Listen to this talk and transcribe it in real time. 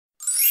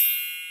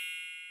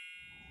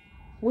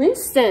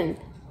Winston!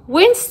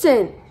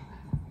 Winston!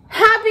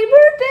 Happy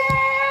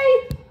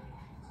birthday!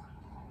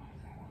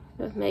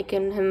 Just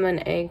making him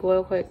an egg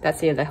real quick.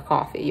 That's the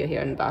coffee you hear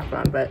in the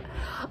background, but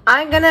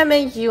I'm gonna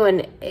make you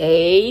an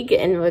egg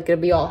and we're gonna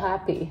be all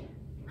happy.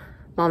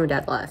 Mom and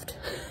Dad left.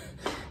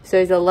 So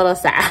he's a little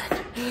sad.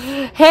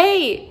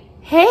 Hey!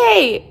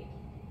 Hey!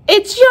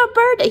 It's your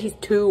birthday! He's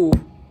 2.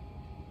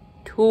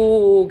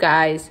 2,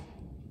 guys.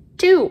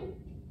 2.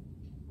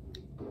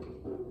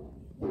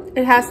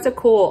 It has to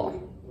cool.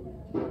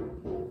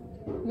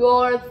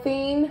 Your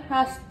thing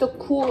has to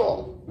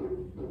cool.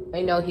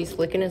 I know he's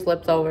licking his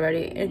lips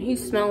already and he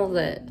smells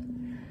it.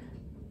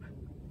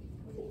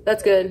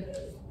 That's good.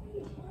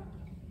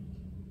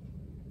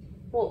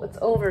 Well, it's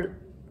over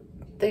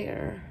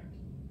there.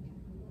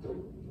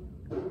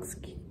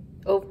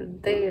 Over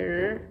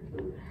there.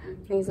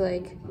 He's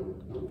like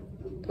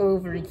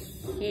over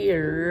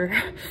here.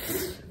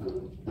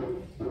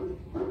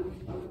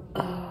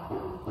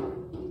 Oh.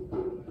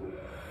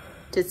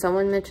 Did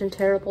someone mention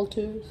terrible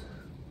twos?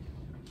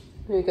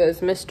 Because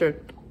Mr.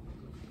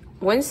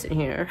 Winston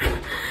here,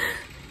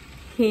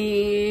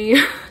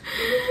 he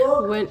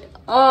went,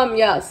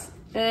 yes,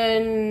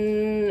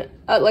 and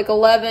at like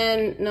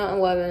 11, not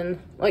 11,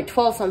 like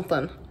 12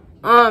 something,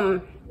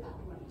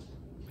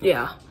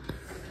 yeah,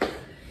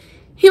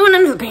 he went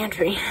into the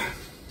pantry,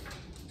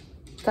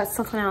 got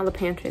something out of the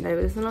pantry that he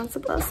was not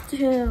supposed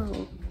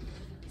to,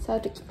 so I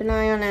have to keep an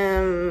eye on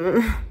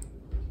him.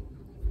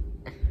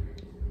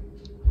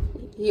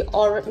 He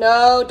already,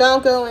 no,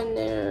 don't go in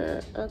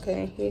there.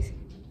 Okay, he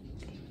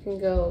can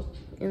go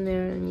in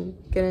there and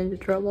get into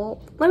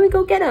trouble. Let me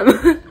go get him.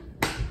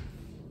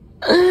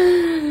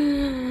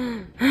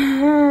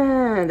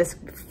 This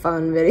will be a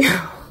fun video.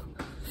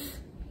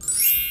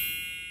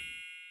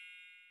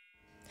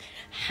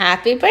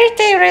 Happy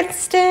birthday,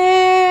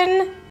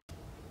 Winston.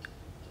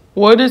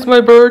 What is my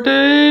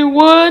birthday?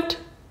 What?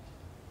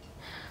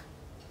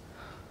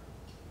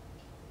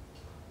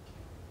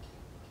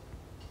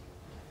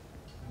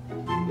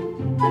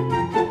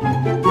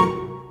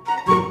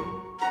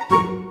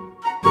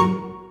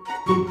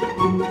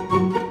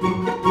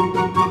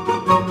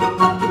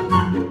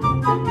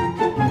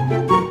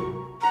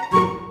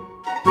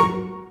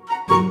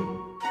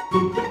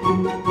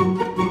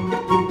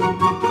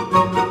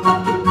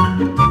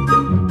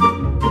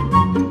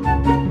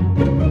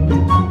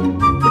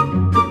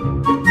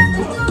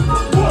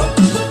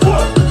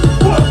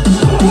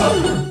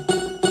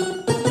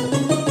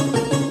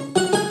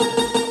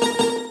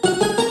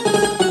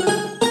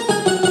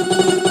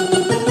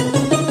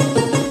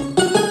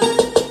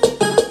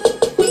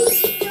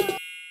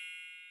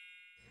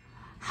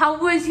 How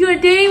was your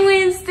day,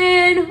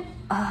 Winston?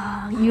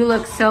 Oh, you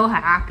look so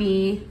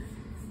happy.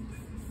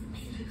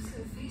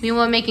 We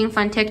were making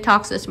fun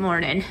TikToks this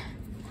morning.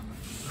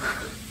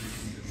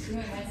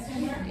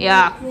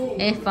 Yeah,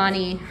 it's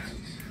funny.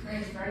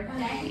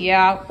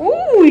 Yeah.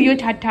 Ooh, you're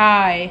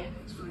tired.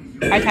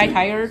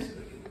 Tired?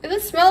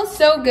 This smells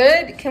so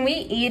good. Can we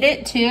eat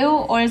it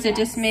too, or is it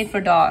just made for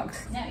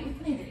dogs? No, you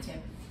can eat it too.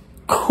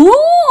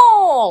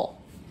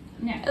 Cool!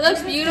 No, it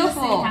looks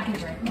beautiful.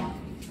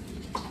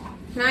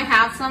 Can I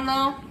have some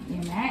though?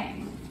 You may.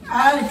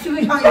 Oh.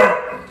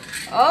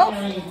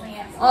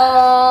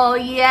 Oh,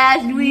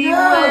 yes, we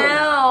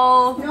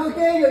will.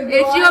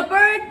 It's your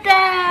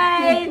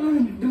birthday.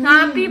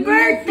 Happy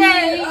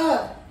birthday.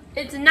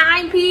 It's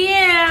 9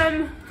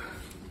 p.m.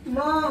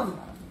 Mom.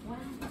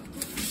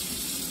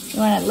 You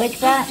want to lick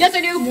that? Yes,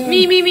 I do.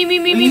 Me.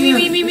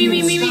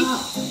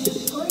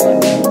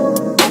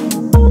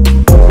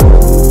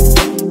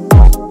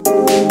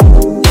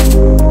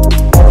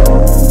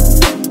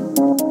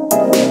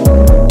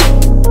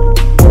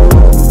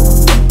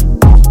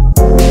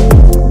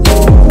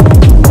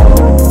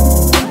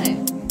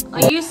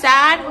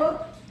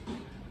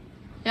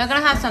 You're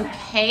gonna have some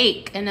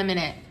cake in a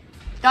minute.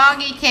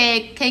 Doggy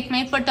cake. Cake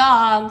made for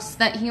dogs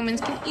that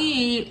humans can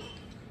eat.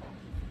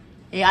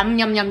 Yum,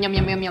 yum, yum, yum,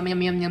 yum, yum, yum,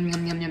 yum, yum, yum,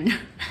 yum, yum, yum.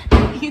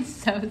 He's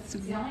so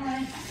sweet.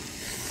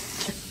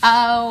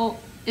 Oh,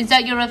 is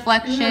that your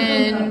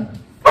reflection?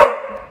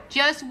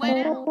 Just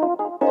wait.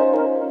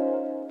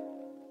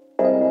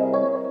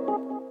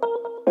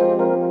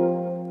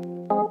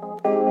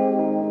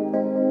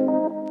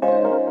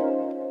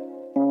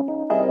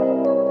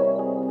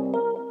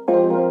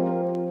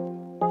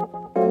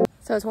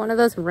 So it's one of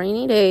those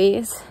rainy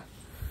days,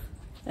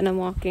 and I'm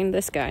walking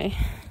this guy.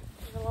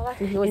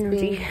 And he was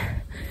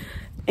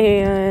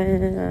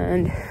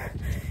and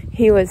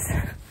he was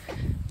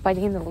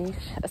biting the leash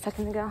a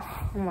second ago.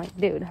 I'm like,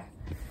 dude,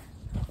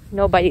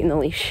 no biting the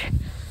leash.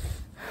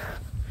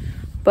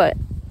 But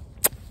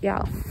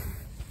yeah,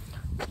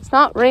 it's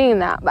not raining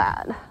that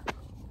bad.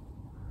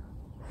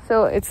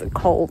 So it's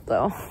cold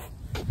though,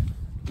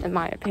 in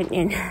my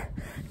opinion,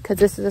 because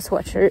this is a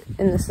sweatshirt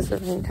and this is a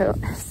raincoat.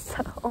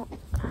 So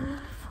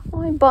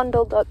I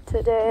bundled up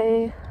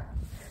today.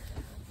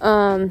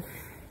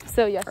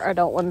 So yes, I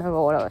don't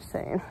remember what I was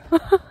saying.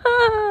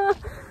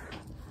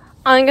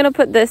 I'm gonna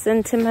put this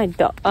into my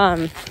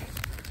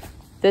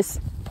this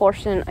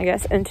portion, I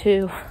guess,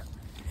 into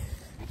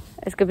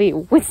It's gonna be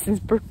Winston's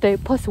birthday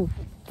plus a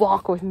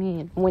walk with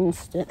me and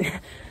Winston.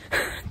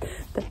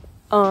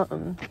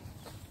 But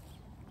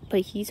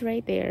he's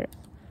right there.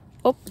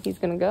 Oh, he's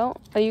gonna go.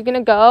 Are you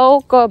gonna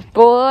go? Good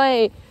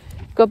boy.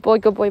 Good boy,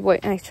 good boy, boy.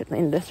 I should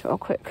end this real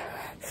quick.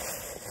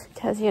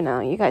 Because, you know,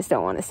 you guys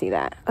don't want to see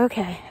that.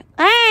 Okay.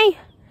 Hey!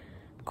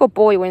 Good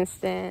boy,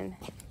 Winston.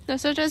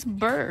 Those are just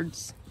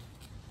birds.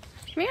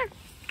 Come here.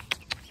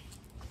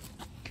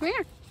 Come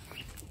here.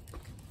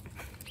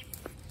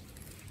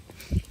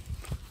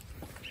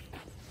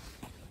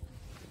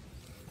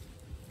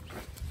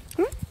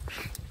 Come here.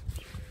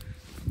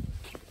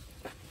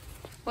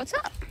 What's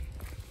up?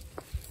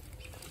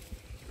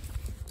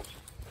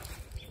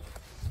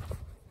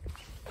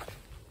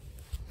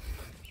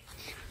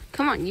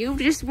 Come on, you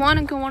just want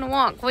to go on a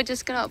walk. We're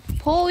just gonna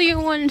pull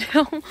you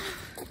until...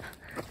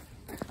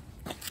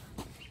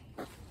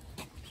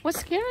 What's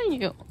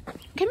scaring you?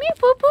 Come here,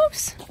 Poop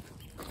Poops.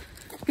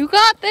 You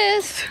got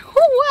this.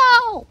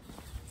 Oh, wow.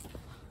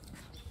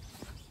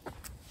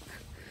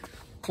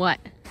 What?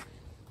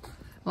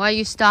 Why are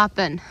you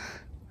stopping?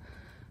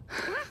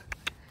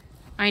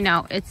 I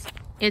know,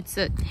 it's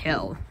a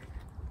hill.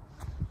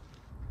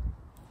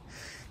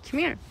 Come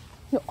here.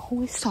 He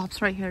always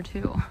stops right here,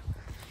 too.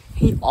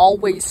 He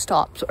always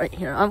stops right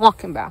here. I'm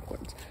walking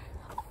backwards.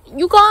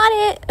 You got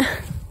it.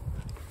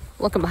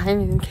 Looking behind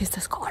me in case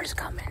this car's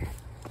coming.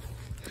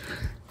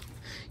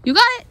 You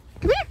got it.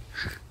 Come here.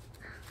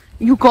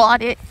 You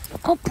got it.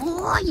 Oh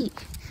boy.